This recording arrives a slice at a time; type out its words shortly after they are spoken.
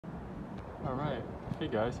All right, hey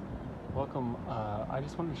guys, welcome. I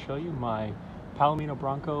just wanted to show you my Palomino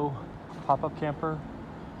pop-up camper.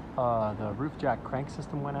 The roof jack crank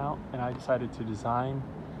system went out and I decided to design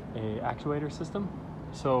a actuator system.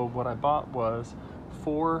 So what I bought was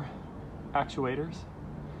 4 actuators,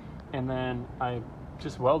 and then I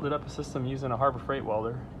just welded up a system using a Harbor Freight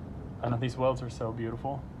welder. I know these welds are so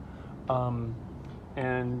beautiful.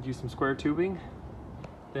 And used some square tubing,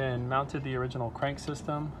 then mounted the original crank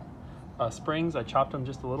system. Springs, I chopped them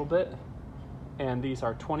just a little bit, and these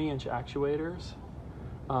are 20-inch actuators.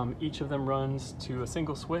 Each of them runs to a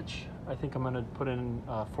single switch. I think I'm going to put in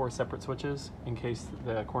 4 separate switches in case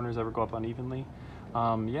the corners ever go up unevenly.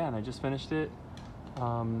 Yeah, and I just finished it.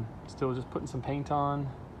 Still just putting some paint on,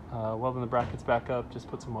 welding the brackets back up, just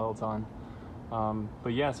put some welds on.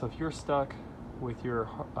 But yeah, so if you're stuck with your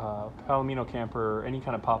Palomino camper or any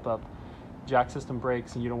kind of pop-up jack system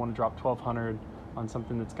breaks and you don't want to drop $1,200 on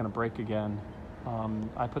something that's going to break again,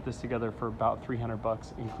 I put this together for about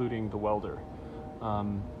 $300 including the welder.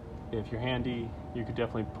 If you're handy, you could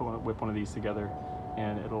definitely whip one of these together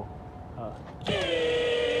and it'll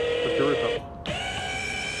lift your roof up.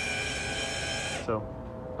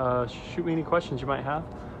 So shoot me any questions you might have.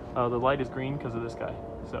 The light is green because of this guy.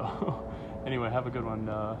 So anyway, have a good one.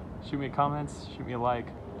 Shoot me comments, shoot me a like.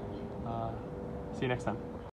 See you next time.